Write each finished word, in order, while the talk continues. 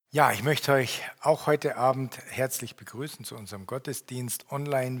Ja, ich möchte euch auch heute Abend herzlich begrüßen zu unserem Gottesdienst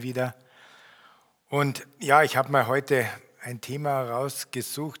online wieder. Und ja, ich habe mal heute ein Thema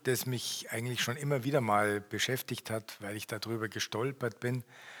rausgesucht, das mich eigentlich schon immer wieder mal beschäftigt hat, weil ich darüber gestolpert bin.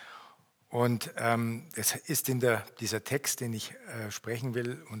 Und es ist dieser Text, den ich sprechen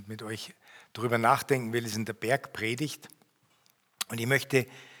will und mit euch darüber nachdenken will, ist in der Bergpredigt. Und ich möchte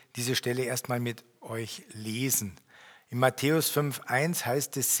diese Stelle erstmal mit euch lesen. In Matthäus 5,1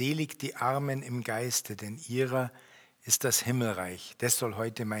 heißt es: Selig die Armen im Geiste, denn ihrer ist das Himmelreich. Das soll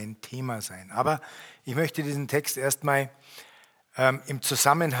heute mein Thema sein. Aber ich möchte diesen Text erstmal im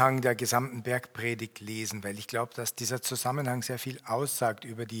Zusammenhang der gesamten Bergpredigt lesen, weil ich glaube, dass dieser Zusammenhang sehr viel aussagt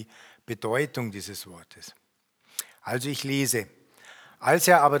über die Bedeutung dieses Wortes. Also ich lese: Als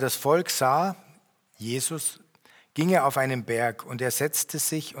er aber das Volk sah, Jesus, ging er auf einen Berg, und er setzte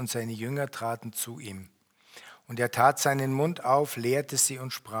sich, und seine Jünger traten zu ihm. Und er tat seinen Mund auf, lehrte sie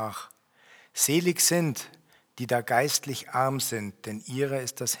und sprach: Selig sind, die da geistlich arm sind, denn ihrer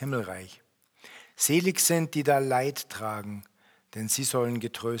ist das Himmelreich. Selig sind, die da Leid tragen, denn sie sollen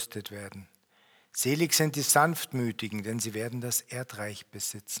getröstet werden. Selig sind die Sanftmütigen, denn sie werden das Erdreich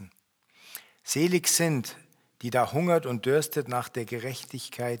besitzen. Selig sind, die da hungert und dürstet nach der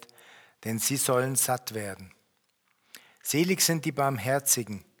Gerechtigkeit, denn sie sollen satt werden. Selig sind die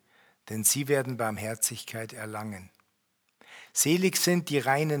Barmherzigen, denn sie werden Barmherzigkeit erlangen. Selig sind die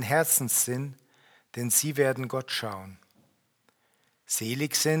reinen Herzens sind, denn sie werden Gott schauen.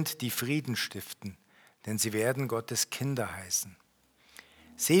 Selig sind die Frieden stiften, denn sie werden Gottes Kinder heißen.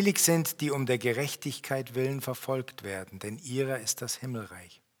 Selig sind, die um der Gerechtigkeit willen verfolgt werden, denn ihrer ist das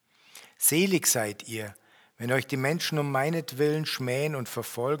Himmelreich. Selig seid ihr, wenn euch die Menschen um meinetwillen schmähen und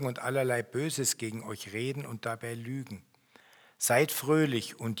verfolgen und allerlei Böses gegen euch reden und dabei lügen. Seid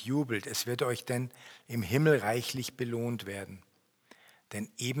fröhlich und jubelt, es wird euch denn im Himmel reichlich belohnt werden.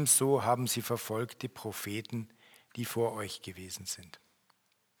 Denn ebenso haben sie verfolgt die Propheten, die vor euch gewesen sind.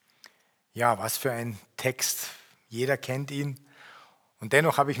 Ja, was für ein Text. Jeder kennt ihn. Und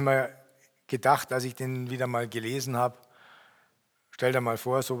dennoch habe ich mir gedacht, als ich den wieder mal gelesen habe, stell dir mal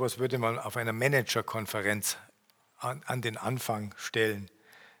vor, sowas würde man auf einer Managerkonferenz an den Anfang stellen.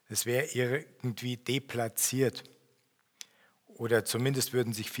 Das wäre irgendwie deplatziert. Oder zumindest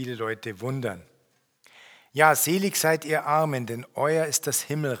würden sich viele Leute wundern. Ja, selig seid ihr Armen, denn euer ist das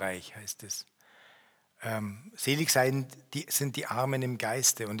Himmelreich, heißt es. Selig sind die Armen im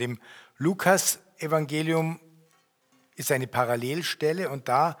Geiste. Und im Lukas-Evangelium ist eine Parallelstelle, und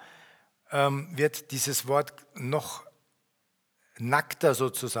da wird dieses Wort noch nackter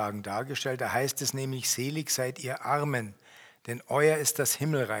sozusagen dargestellt. Da heißt es nämlich: Selig seid ihr Armen, denn euer ist das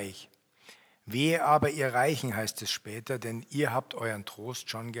Himmelreich. Wehe aber ihr Reichen, heißt es später, denn ihr habt euren Trost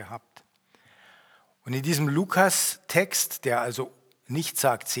schon gehabt. Und in diesem Lukas-Text, der also nicht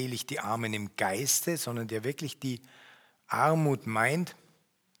sagt, selig die Armen im Geiste, sondern der wirklich die Armut meint,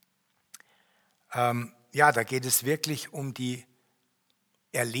 ja, da geht es wirklich um die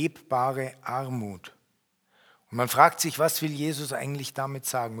erlebbare Armut. Und man fragt sich, was will Jesus eigentlich damit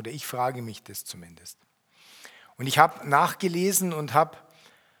sagen? Oder ich frage mich das zumindest. Und ich habe nachgelesen und habe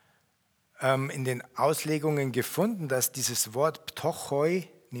in den Auslegungen gefunden, dass dieses Wort Ptochoi,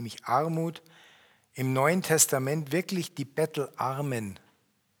 nämlich Armut, im Neuen Testament wirklich die Bettelarmen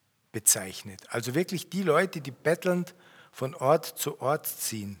bezeichnet. Also wirklich die Leute, die bettelnd von Ort zu Ort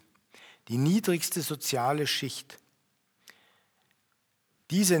ziehen. Die niedrigste soziale Schicht.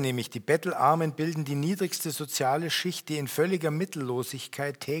 Diese, nämlich die Bettelarmen, bilden die niedrigste soziale Schicht, die in völliger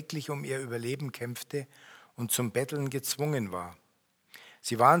Mittellosigkeit täglich um ihr Überleben kämpfte und zum Betteln gezwungen war.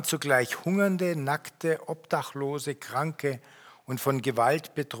 Sie waren zugleich Hungernde, Nackte, Obdachlose, Kranke und von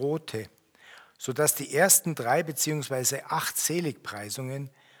Gewalt Bedrohte, sodass die ersten 3 bzw. 8 Seligpreisungen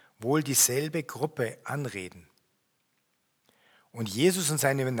wohl dieselbe Gruppe anreden. Und Jesus und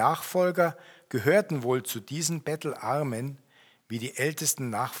seine Nachfolger gehörten wohl zu diesen Bettelarmen, wie die ältesten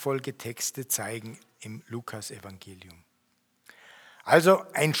Nachfolgetexte zeigen im Lukas-Evangelium. Also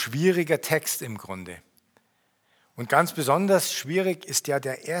ein schwieriger Text im Grunde. Und ganz besonders schwierig ist ja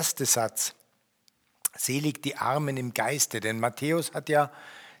der erste Satz: Selig die Armen im Geiste. Denn Matthäus hat ja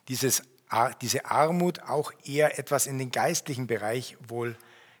diese Armut auch eher etwas in den geistlichen Bereich wohl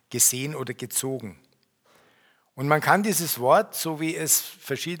gesehen oder gezogen. Und man kann dieses Wort, so wie es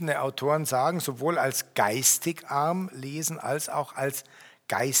verschiedene Autoren sagen, sowohl als geistig arm lesen, als auch als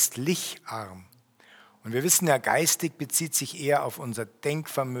geistlich arm. Und wir wissen ja, geistig bezieht sich eher auf unser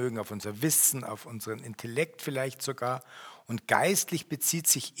Denkvermögen, auf unser Wissen, auf unseren Intellekt vielleicht sogar. Und geistlich bezieht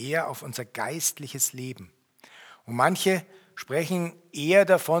sich eher auf unser geistliches Leben. Und manche sprechen eher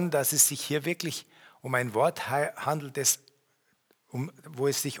davon, dass es sich hier wirklich um ein Wort handelt, das wo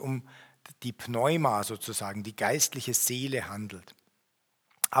es sich um die Pneuma sozusagen, die geistliche Seele handelt.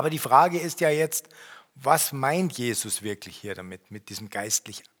 Aber die Frage ist ja jetzt, was meint Jesus wirklich hier damit, mit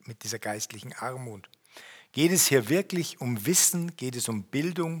dieser geistlichen Armut? Geht es hier wirklich um Wissen? Geht es um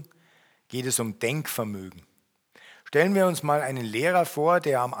Bildung? Geht es um Denkvermögen? Stellen wir uns mal einen Lehrer vor,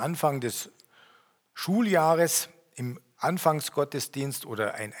 der am Anfang des Schuljahres im Anfangsgottesdienst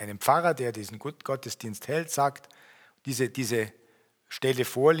oder einen Pfarrer, der diesen Gottesdienst hält, sagt, diese Stelle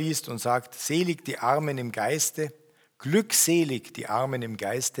vorliest und sagt, selig die Armen im Geiste, glückselig die Armen im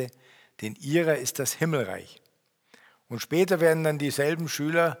Geiste, denn ihrer ist das Himmelreich. Und später werden dann dieselben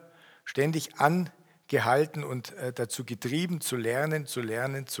Schüler ständig angehalten und dazu getrieben, zu lernen,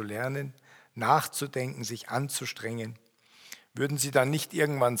 nachzudenken, sich anzustrengen. Würden sie dann nicht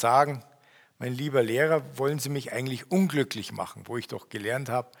irgendwann sagen, mein lieber Lehrer, wollen Sie mich eigentlich unglücklich machen, wo ich doch gelernt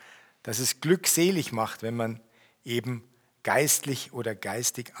habe, dass es glückselig macht, wenn man eben geistlich oder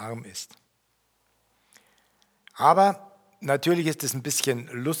geistig arm ist. Aber natürlich ist es ein bisschen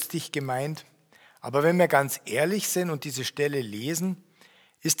lustig gemeint, aber wenn wir ganz ehrlich sind und diese Stelle lesen,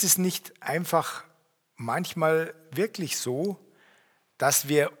 ist es nicht einfach manchmal wirklich so, dass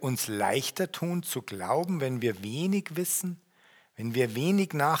wir uns leichter tun zu glauben, wenn wir wenig wissen, wenn wir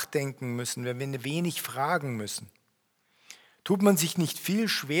wenig nachdenken müssen, wenn wir wenig fragen müssen? Tut man sich nicht viel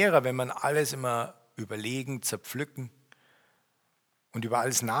schwerer, wenn man alles immer überlegen, zerpflücken und über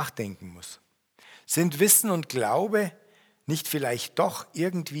alles nachdenken muss? Sind Wissen und Glaube nicht vielleicht doch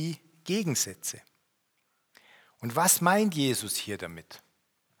irgendwie Gegensätze? Und was meint Jesus hier damit?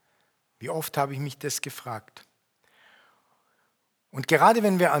 Wie oft habe ich mich das gefragt? Und gerade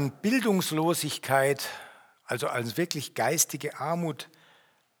wenn wir an Bildungslosigkeit, also als wirklich geistige Armut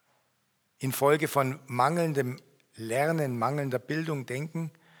infolge von mangelndem Lernen, mangelnder Bildung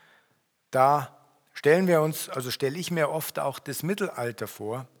denken, da stelle ich mir oft auch das Mittelalter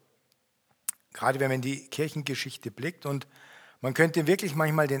vor, gerade wenn man in die Kirchengeschichte blickt, und man könnte wirklich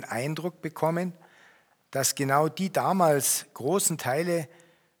manchmal den Eindruck bekommen, dass genau die damals großen Teile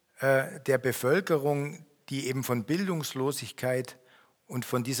der Bevölkerung, die eben von Bildungslosigkeit und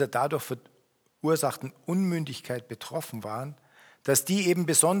von dieser dadurch verursachten Unmündigkeit betroffen waren, dass die eben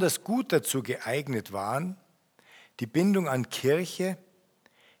besonders gut dazu geeignet waren, die Bindung an Kirche,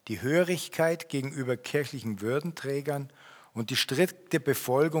 die Hörigkeit gegenüber kirchlichen Würdenträgern und die strikte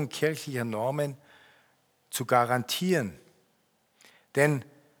Befolgung kirchlicher Normen zu garantieren. Denn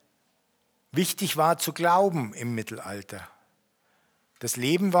wichtig war zu glauben im Mittelalter. Das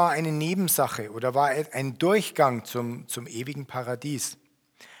Leben war eine Nebensache oder war ein Durchgang zum ewigen Paradies.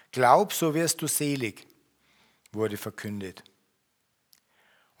 Glaub, so wirst du selig, wurde verkündet.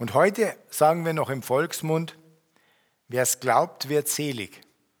 Und heute sagen wir noch im Volksmund, wer es glaubt, wird selig.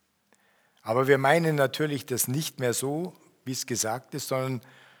 Aber wir meinen natürlich das nicht mehr so, wie es gesagt ist, sondern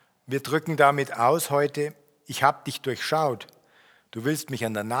wir drücken damit aus heute, ich habe dich durchschaut, du willst mich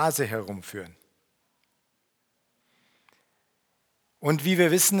an der Nase herumführen. Und wie wir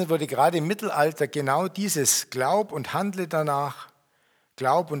wissen, wurde gerade im Mittelalter genau dieses Glaub und handle danach,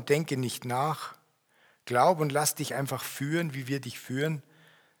 glaub und denke nicht nach, glaub und lass dich einfach führen, wie wir dich führen,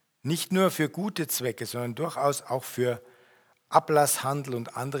 nicht nur für gute Zwecke, sondern durchaus auch für Ablasshandel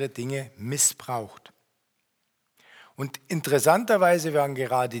und andere Dinge missbraucht. Und interessanterweise waren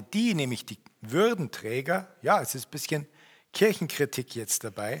gerade die, nämlich die Würdenträger, ja, es ist ein bisschen Kirchenkritik jetzt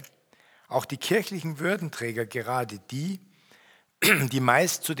dabei, auch die kirchlichen Würdenträger, gerade die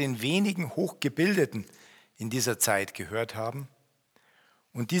meist zu den wenigen Hochgebildeten in dieser Zeit gehört haben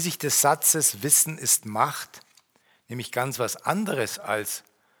und die sich des Satzes Wissen ist Macht, nämlich ganz was anderes als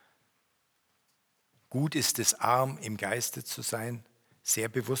gut ist es arm im Geiste zu sein, sehr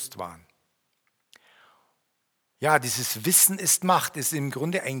bewusst waren. Ja, dieses Wissen ist Macht ist im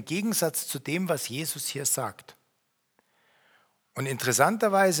Grunde ein Gegensatz zu dem, was Jesus hier sagt. Und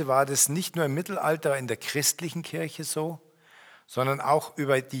interessanterweise war das nicht nur im Mittelalter in der christlichen Kirche so, sondern auch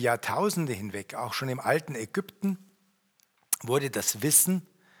über die Jahrtausende hinweg, auch schon im alten Ägypten, wurde das Wissen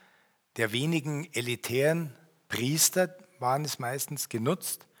der wenigen elitären Priester, waren es meistens,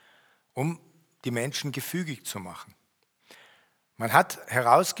 genutzt, um die Menschen gefügig zu machen. Man hat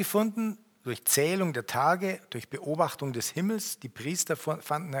herausgefunden, durch Zählung der Tage, durch Beobachtung des Himmels, die Priester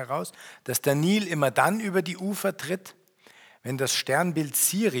fanden heraus, dass der Nil immer dann über die Ufer tritt, wenn das Sternbild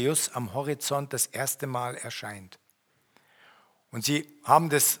Sirius am Horizont das erste Mal erscheint. Und sie haben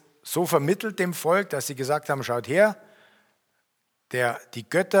das so vermittelt dem Volk, dass sie gesagt haben, schaut her, die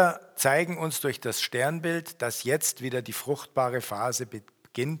Götter zeigen uns durch das Sternbild, dass jetzt wieder die fruchtbare Phase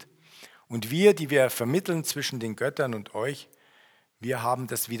beginnt. Und wir, die wir vermitteln zwischen den Göttern und euch, wir haben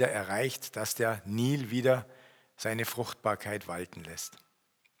das wieder erreicht, dass der Nil wieder seine Fruchtbarkeit walten lässt.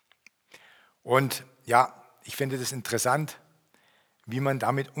 Und ja, ich finde das interessant, wie man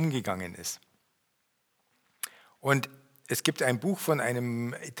damit umgegangen ist. Und es gibt ein Buch von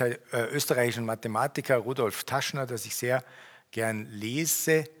einem österreichischen Mathematiker, Rudolf Taschner, das ich sehr gern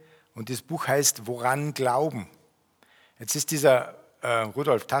lese. Und das Buch heißt Woran glauben? Jetzt ist dieser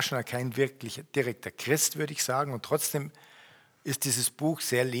Rudolf Taschner kein wirklich direkter Christ, würde ich sagen. Und trotzdem ist dieses Buch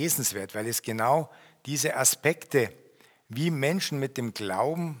sehr lesenswert, weil es genau diese Aspekte, wie Menschen mit dem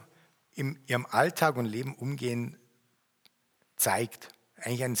Glauben in ihrem Alltag und Leben umgehen, zeigt.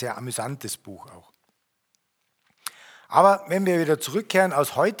 Eigentlich ein sehr amüsantes Buch auch. Aber wenn wir wieder zurückkehren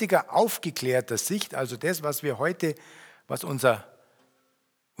aus heutiger aufgeklärter Sicht, also das, was wir heute, was unser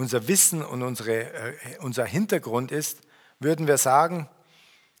Wissen und unser Hintergrund ist, würden wir sagen,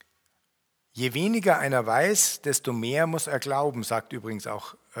 je weniger einer weiß, desto mehr muss er glauben, sagt übrigens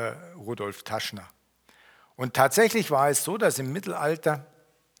auch Rudolf Taschner. Und tatsächlich war es so, dass im Mittelalter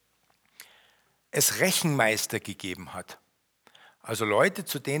es Rechenmeister gegeben hat. Also Leute,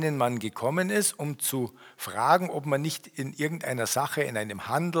 zu denen man gekommen ist, um zu fragen, ob man nicht in irgendeiner Sache, in einem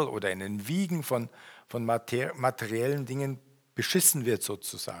Handel oder in einem Wiegen von materiellen Dingen beschissen wird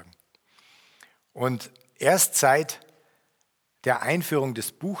sozusagen. Und erst seit der Einführung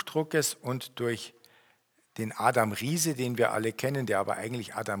des Buchdruckes und durch den Adam Riese, den wir alle kennen, der aber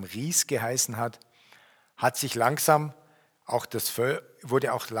eigentlich Adam Ries geheißen hat,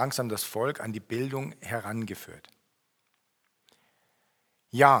 wurde auch langsam das Volk an die Bildung herangeführt.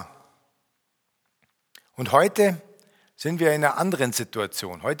 Ja, und heute sind wir in einer anderen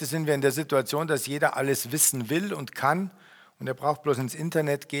Situation. Heute sind wir in der Situation, dass jeder alles wissen will und kann und er braucht bloß ins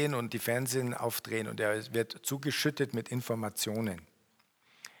Internet gehen und die Fernsehen aufdrehen und er wird zugeschüttet mit Informationen.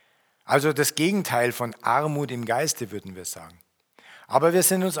 Also das Gegenteil von Armut im Geiste, würden wir sagen. Aber wir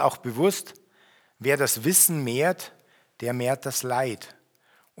sind uns auch bewusst, wer das Wissen mehrt, der mehrt das Leid.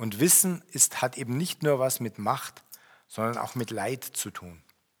 Und Wissen hat eben nicht nur was mit Macht, sondern auch mit Leid zu tun.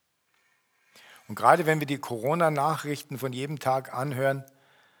 Und gerade wenn wir die Corona-Nachrichten von jedem Tag anhören,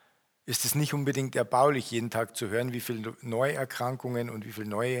 ist es nicht unbedingt erbaulich, jeden Tag zu hören, wie viele Neuerkrankungen und wie viele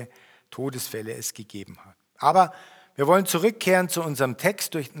neue Todesfälle es gegeben hat. Aber wir wollen zurückkehren zu unserem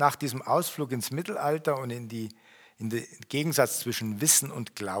Text nach diesem Ausflug ins Mittelalter und in den Gegensatz zwischen Wissen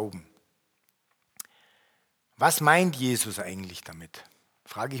und Glauben. Was meint Jesus eigentlich damit?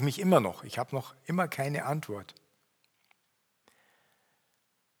 Frage ich mich immer noch. Ich habe noch immer keine Antwort.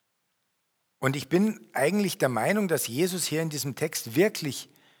 Und ich bin eigentlich der Meinung, dass Jesus hier in diesem Text wirklich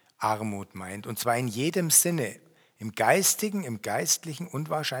Armut meint. Und zwar in jedem Sinne. Im geistigen, im geistlichen und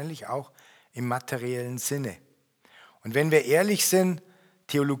wahrscheinlich auch im materiellen Sinne. Und wenn wir ehrlich sind,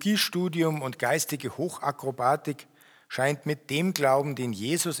 Theologiestudium und geistige Hochakrobatik scheint mit dem Glauben, den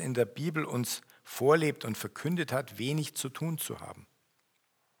Jesus in der Bibel uns vorlebt und verkündet hat, wenig zu tun zu haben.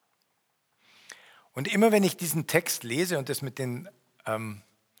 Und immer wenn ich diesen Text lese und das mit den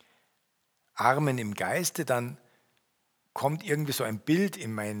Armen im Geiste, dann kommt irgendwie so ein Bild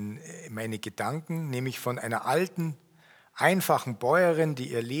in meine Gedanken, nämlich von einer alten, einfachen Bäuerin,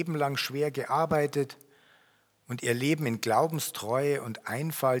 die ihr Leben lang schwer gearbeitet und ihr Leben in Glaubenstreue und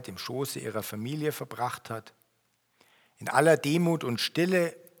Einfalt im Schoße ihrer Familie verbracht hat. In aller Demut und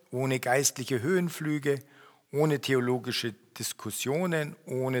Stille, ohne geistliche Höhenflüge, ohne theologische Diskussionen,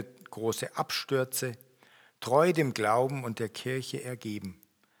 ohne große Abstürze, treu dem Glauben und der Kirche ergeben.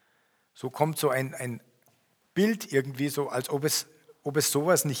 So kommt so ein Bild irgendwie so, als ob es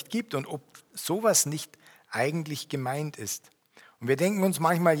sowas nicht gibt und ob sowas nicht eigentlich gemeint ist. Und wir denken uns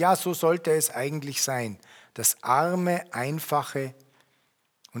manchmal, ja, so sollte es eigentlich sein. Das arme, einfache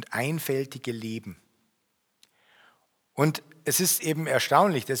und einfältige Leben. Und es ist eben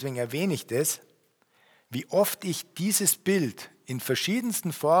erstaunlich, deswegen erwähne ich das, wie oft ich dieses Bild in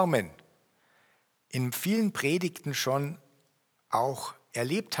verschiedensten Formen in vielen Predigten schon auch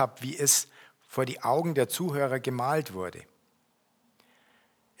erlebt habe, wie es vor die Augen der Zuhörer gemalt wurde.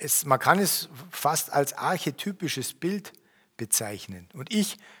 Man kann es fast als archetypisches Bild bezeichnen. Und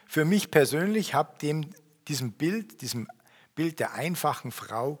ich für mich persönlich habe diesem Bild der einfachen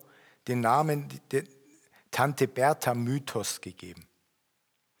Frau, den Namen Tante Bertha-Mythos gegeben.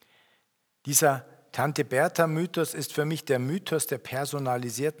 Dieser Tante Bertha-Mythos ist für mich der Mythos der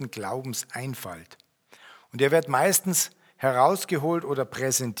personalisierten Glaubenseinfalt. Und er wird meistens herausgeholt oder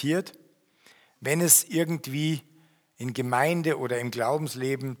präsentiert, wenn es irgendwie in Gemeinde oder im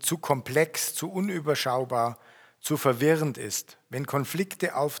Glaubensleben zu komplex, zu unüberschaubar, zu verwirrend ist, wenn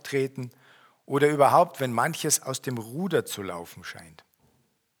Konflikte auftreten oder überhaupt, wenn manches aus dem Ruder zu laufen scheint.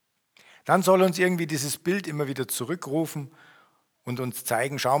 Dann soll uns irgendwie dieses Bild immer wieder zurückrufen und uns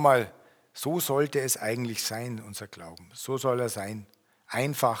zeigen, schau mal, so sollte es eigentlich sein, unser Glauben. So soll er sein.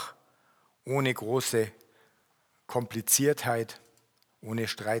 Einfach, ohne große Kompliziertheit, ohne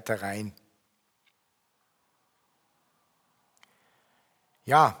Streitereien.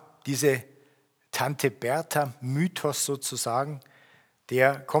 Ja, diese Tante Bertha-Mythos sozusagen,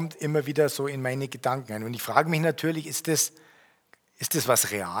 der kommt immer wieder so in meine Gedanken ein. Und ich frage mich natürlich, ist das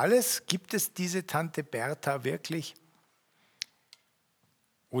was Reales? Gibt es diese Tante Bertha wirklich?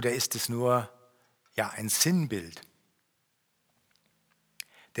 Oder ist es nur ein Sinnbild?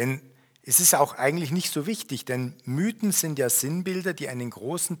 Denn es ist auch eigentlich nicht so wichtig, denn Mythen sind ja Sinnbilder, die einen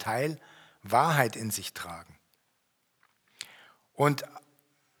großen Teil Wahrheit in sich tragen. Und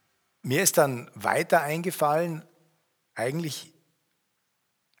mir ist dann weiter eingefallen, eigentlich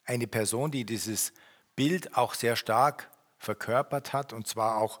eine Person, die dieses Bild auch sehr stark verkörpert hat und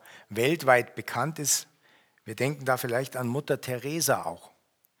zwar auch weltweit bekannt ist. Wir denken da vielleicht an Mutter Teresa auch.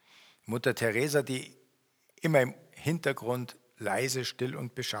 Mutter Teresa, die immer im Hintergrund leise, still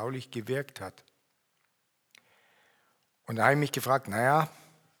und beschaulich gewirkt hat. Und da habe ich mich gefragt,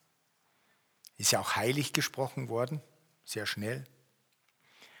 ist ja auch heilig gesprochen worden, sehr schnell.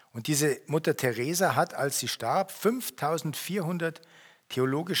 Und diese Mutter Teresa hat, als sie starb, 5400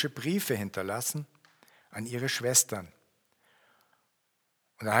 theologische Briefe hinterlassen an ihre Schwestern.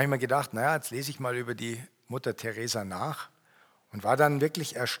 Und da habe ich mir gedacht, jetzt lese ich mal über die Mutter Teresa nach und war dann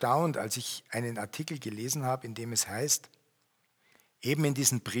wirklich erstaunt, als ich einen Artikel gelesen habe, in dem es heißt, eben in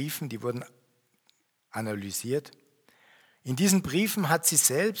diesen Briefen, die wurden analysiert, in diesen Briefen hat sie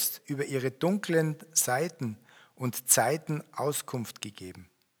selbst über ihre dunklen Seiten und Zeiten Auskunft gegeben.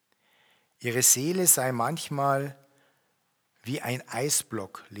 Ihre Seele sei manchmal wie ein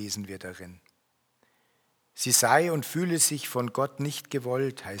Eisblock, lesen wir darin. Sie sei und fühle sich von Gott nicht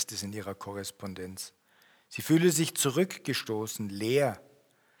gewollt, heißt es in ihrer Korrespondenz. Sie fühle sich zurückgestoßen, leer,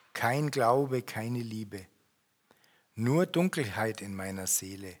 kein Glaube, keine Liebe. Nur Dunkelheit in meiner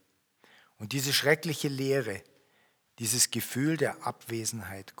Seele. Und diese schreckliche Leere, dieses Gefühl der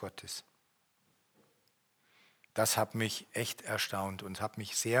Abwesenheit Gottes. Das hat mich echt erstaunt und hat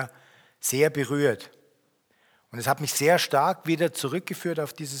mich sehr, sehr berührt. Und es hat mich sehr stark wieder zurückgeführt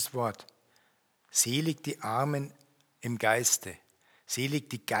auf dieses Wort. Selig die Armen im Geiste. Selig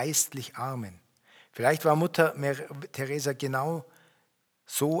die geistlich Armen. Vielleicht war Mutter Teresa genau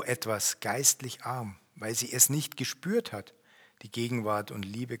so etwas geistlich arm, weil sie es nicht gespürt hat, die Gegenwart und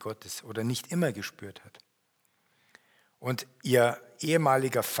Liebe Gottes, oder nicht immer gespürt hat. Und ihr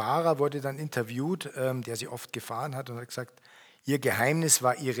ehemaliger Fahrer wurde dann interviewt, der sie oft gefahren hat, und hat gesagt, ihr Geheimnis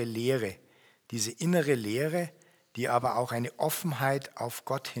war ihre Lehre, diese innere Lehre, die aber auch eine Offenheit auf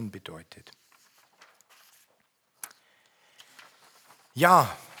Gott hin bedeutet.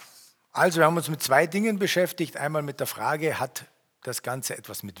 Ja, also wir haben uns mit zwei Dingen beschäftigt. Einmal mit der Frage, hat das Ganze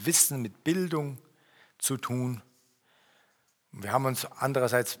etwas mit Wissen, mit Bildung zu tun? Wir haben uns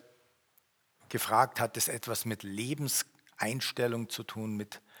andererseits gefragt, hat es etwas mit Lebenseinstellung zu tun,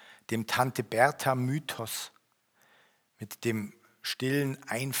 mit dem Tante-Bertha-Mythos, mit dem stillen,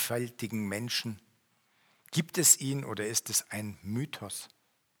 einfältigen Menschen? Gibt es ihn oder ist es ein Mythos?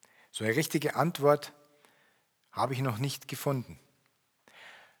 So eine richtige Antwort habe ich noch nicht gefunden.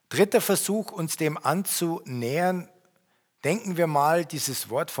 Dritter Versuch, uns dem anzunähern, denken wir mal dieses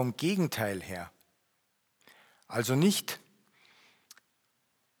Wort vom Gegenteil her. Also nicht,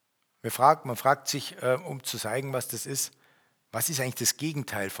 man fragt sich, um zu zeigen, was das ist, was ist eigentlich das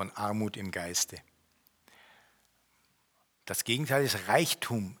Gegenteil von Armut im Geiste? Das Gegenteil ist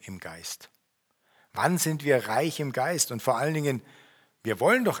Reichtum im Geist. Wann sind wir reich im Geist? Und vor allen Dingen, wir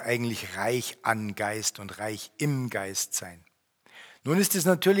wollen doch eigentlich reich an Geist und reich im Geist sein. Nun ist es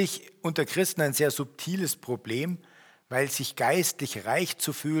natürlich unter Christen ein sehr subtiles Problem, weil sich geistlich reich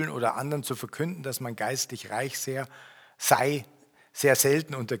zu fühlen oder anderen zu verkünden, dass man geistlich reich sei, sehr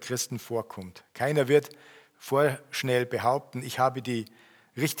selten unter Christen vorkommt. Keiner wird vorschnell behaupten, ich habe die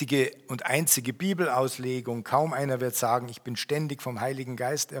richtige und einzige Bibelauslegung. Kaum einer wird sagen, ich bin ständig vom Heiligen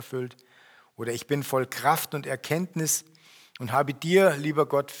Geist erfüllt oder ich bin voll Kraft und Erkenntnis und habe dir, lieber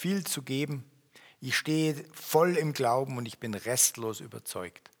Gott, viel zu geben. Ich stehe voll im Glauben und ich bin restlos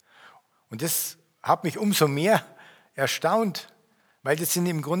überzeugt. Und das hat mich umso mehr erstaunt, weil das sind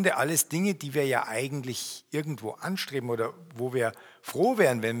im Grunde alles Dinge, die wir ja eigentlich irgendwo anstreben oder wo wir froh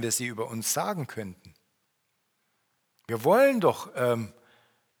wären, wenn wir sie über uns sagen könnten. Wir wollen doch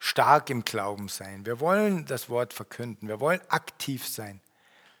stark im Glauben sein. Wir wollen das Wort verkünden. Wir wollen aktiv sein.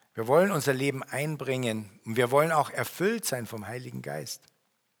 Wir wollen unser Leben einbringen und wir wollen auch erfüllt sein vom Heiligen Geist.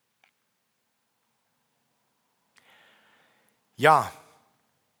 Ja,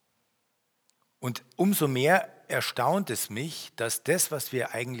 und umso mehr erstaunt es mich, dass das, was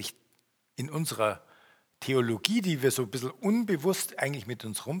wir eigentlich in unserer Theologie, die wir so ein bisschen unbewusst eigentlich mit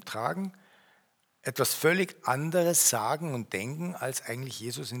uns rumtragen, etwas völlig anderes sagen und denken, als eigentlich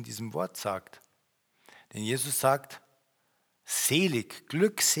Jesus in diesem Wort sagt. Denn Jesus sagt, selig,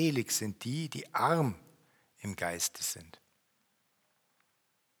 glückselig sind die, die arm im Geiste sind.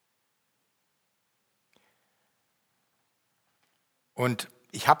 Und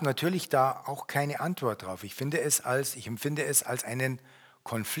ich habe natürlich da auch keine Antwort drauf. Ich empfinde es als einen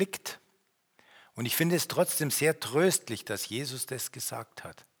Konflikt. Und ich finde es trotzdem sehr tröstlich, dass Jesus das gesagt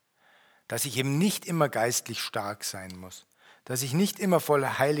hat. Dass ich eben nicht immer geistlich stark sein muss. Dass ich nicht immer voll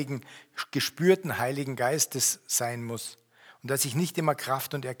gespürten Heiligen Geistes sein muss. Und dass ich nicht immer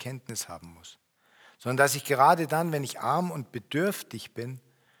Kraft und Erkenntnis haben muss. Sondern dass ich gerade dann, wenn ich arm und bedürftig bin,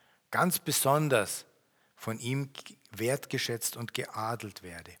 ganz besonders von ihm wertgeschätzt und geadelt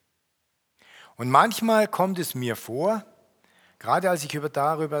werde. Und manchmal kommt es mir vor, gerade als ich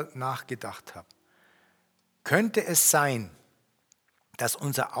darüber nachgedacht habe, könnte es sein, dass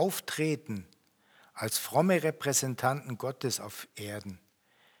unser Auftreten als fromme Repräsentanten Gottes auf Erden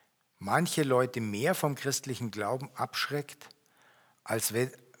manche Leute mehr vom christlichen Glauben abschreckt, als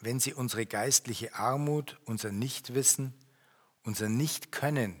wenn sie unsere geistliche Armut, unser Nichtwissen, unser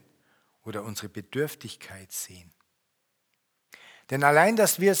Nichtkönnen oder unsere Bedürftigkeit sehen. Denn allein,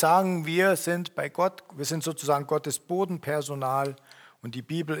 dass wir sagen, wir sind bei Gott, wir sind sozusagen Gottes Bodenpersonal und die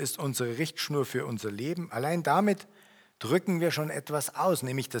Bibel ist unsere Richtschnur für unser Leben, allein damit drücken wir schon etwas aus,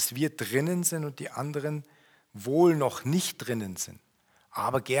 nämlich, dass wir drinnen sind und die anderen wohl noch nicht drinnen sind,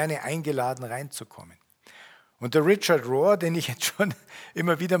 aber gerne eingeladen reinzukommen. Und der Richard Rohr, den ich jetzt schon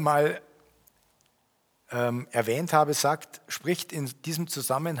immer wieder mal erwähnt habe, spricht in diesem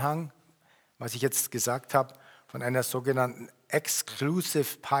Zusammenhang, was ich jetzt gesagt habe, von einer sogenannten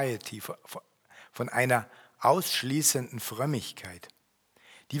Exclusive Piety, von einer ausschließenden Frömmigkeit,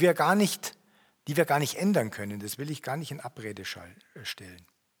 die wir gar nicht ändern können. Das will ich gar nicht in Abrede stellen.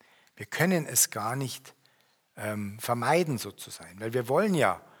 Wir können es gar nicht vermeiden, so zu sein, weil wir wollen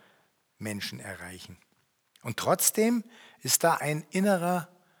ja Menschen erreichen. Und trotzdem ist da ein innerer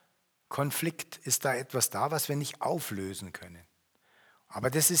Konflikt, ist da etwas da, was wir nicht auflösen können. Aber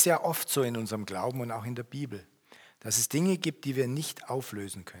das ist ja oft so in unserem Glauben und auch in der Bibel, dass es Dinge gibt, die wir nicht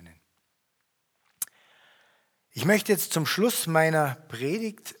auflösen können. Ich möchte jetzt zum Schluss meiner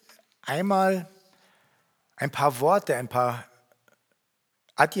Predigt einmal ein paar Worte, ein paar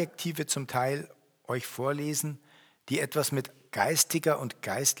Adjektive zum Teil euch vorlesen, die etwas mit geistiger und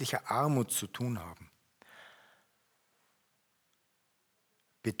geistlicher Armut zu tun haben.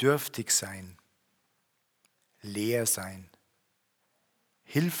 Bedürftig sein, leer sein,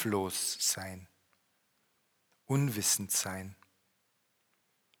 hilflos sein, unwissend sein,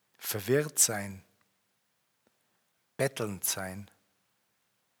 verwirrt sein, bettelnd sein,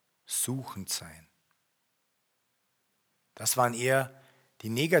 suchend sein. Das waren eher die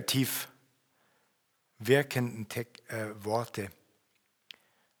negativ wirkenden Worte.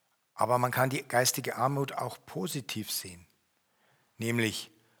 Aber man kann die geistige Armut auch positiv sehen,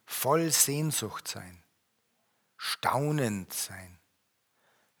 nämlich voll Sehnsucht sein, staunend sein,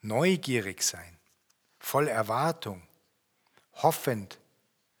 neugierig sein, voll Erwartung, hoffend,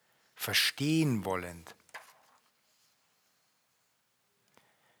 verstehen wollend.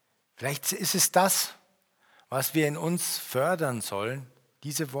 Vielleicht ist es das, was wir in uns fördern sollen,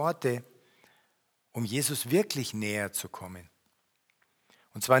 diese Worte, um Jesus wirklich näher zu kommen.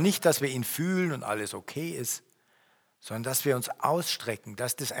 Und zwar nicht, dass wir ihn fühlen und alles okay ist, sondern dass wir uns ausstrecken,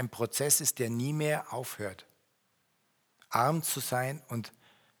 dass das ein Prozess ist, der nie mehr aufhört. Arm zu sein und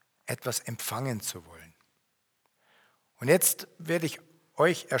etwas empfangen zu wollen. Und jetzt werde ich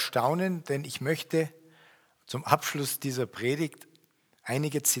euch erstaunen, denn ich möchte zum Abschluss dieser Predigt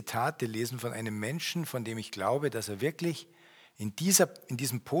einige Zitate lesen von einem Menschen, von dem ich glaube, dass er wirklich in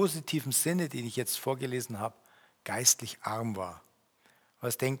diesem positiven Sinne, den ich jetzt vorgelesen habe, geistlich arm war.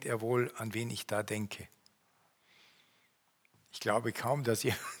 Was denkt er wohl, an wen ich da denke? Ich glaube kaum, dass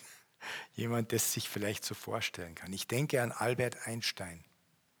jemand das sich vielleicht so vorstellen kann. Ich denke an Albert Einstein.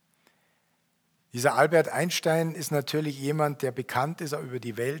 Dieser Albert Einstein ist natürlich jemand, der bekannt ist über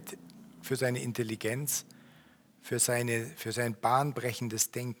die Welt für seine Intelligenz, für sein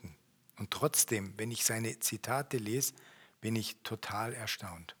bahnbrechendes Denken. Und trotzdem, wenn ich seine Zitate lese, bin ich total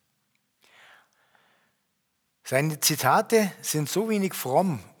erstaunt. Seine Zitate sind so wenig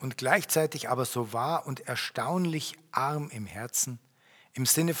fromm und gleichzeitig aber so wahr und erstaunlich arm im Herzen, im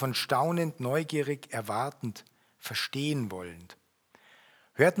Sinne von staunend, neugierig, erwartend, verstehen wollend.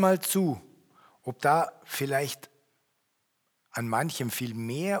 Hört mal zu, ob da vielleicht an manchem viel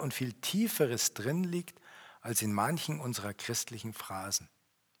mehr und viel Tieferes drin liegt, als in manchen unserer christlichen Phrasen.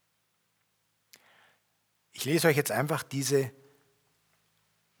 Ich lese euch jetzt einfach diese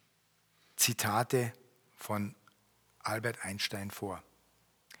Zitate von Albert Einstein vor.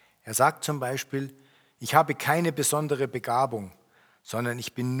 Er sagt zum Beispiel, ich habe keine besondere Begabung, sondern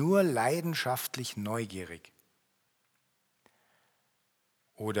ich bin nur leidenschaftlich neugierig.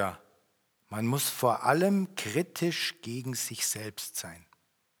 Oder man muss vor allem kritisch gegen sich selbst sein.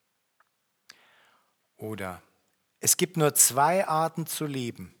 Oder es gibt nur zwei Arten zu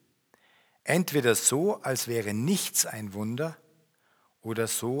leben. Entweder so, als wäre nichts ein Wunder, oder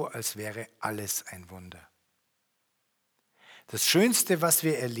so, als wäre alles ein Wunder. Das Schönste, was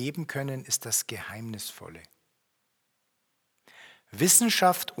wir erleben können, ist das Geheimnisvolle.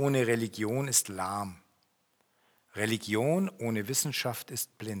 Wissenschaft ohne Religion ist lahm. Religion ohne Wissenschaft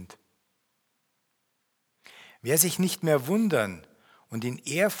ist blind. Wer sich nicht mehr wundern und in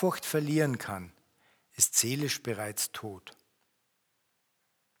Ehrfurcht verlieren kann, ist seelisch bereits tot.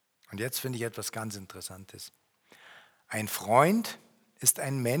 Und jetzt finde ich etwas ganz Interessantes. Ein Freund ist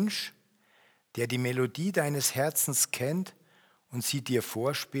ein Mensch, der die Melodie deines Herzens kennt und sie dir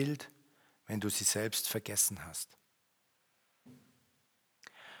vorspielt, wenn du sie selbst vergessen hast.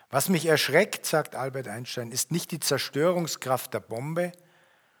 Was mich erschreckt, sagt Albert Einstein, ist nicht die Zerstörungskraft der Bombe,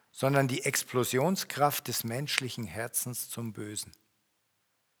 sondern die Explosionskraft des menschlichen Herzens zum Bösen.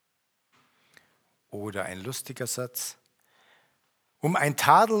 Oder ein lustiger Satz: Um ein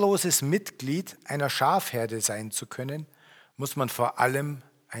tadelloses Mitglied einer Schafherde sein zu können, muss man vor allem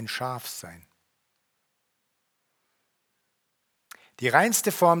ein Schaf sein. Die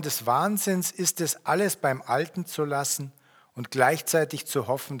reinste Form des Wahnsinns ist es, alles beim Alten zu lassen und gleichzeitig zu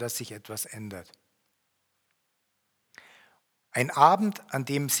hoffen, dass sich etwas ändert. Ein Abend, an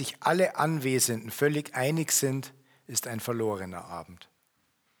dem sich alle Anwesenden völlig einig sind, ist ein verlorener Abend.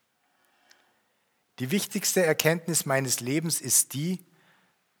 Die wichtigste Erkenntnis meines Lebens ist die,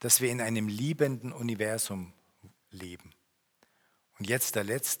 dass wir in einem liebenden Universum leben. Und jetzt der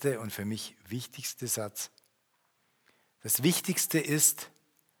letzte und für mich wichtigste Satz. Das Wichtigste ist,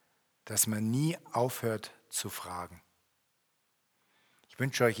 dass man nie aufhört zu fragen. Ich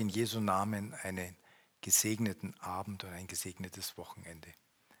wünsche euch in Jesu Namen einen gesegneten Abend und ein gesegnetes Wochenende.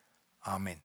 Amen.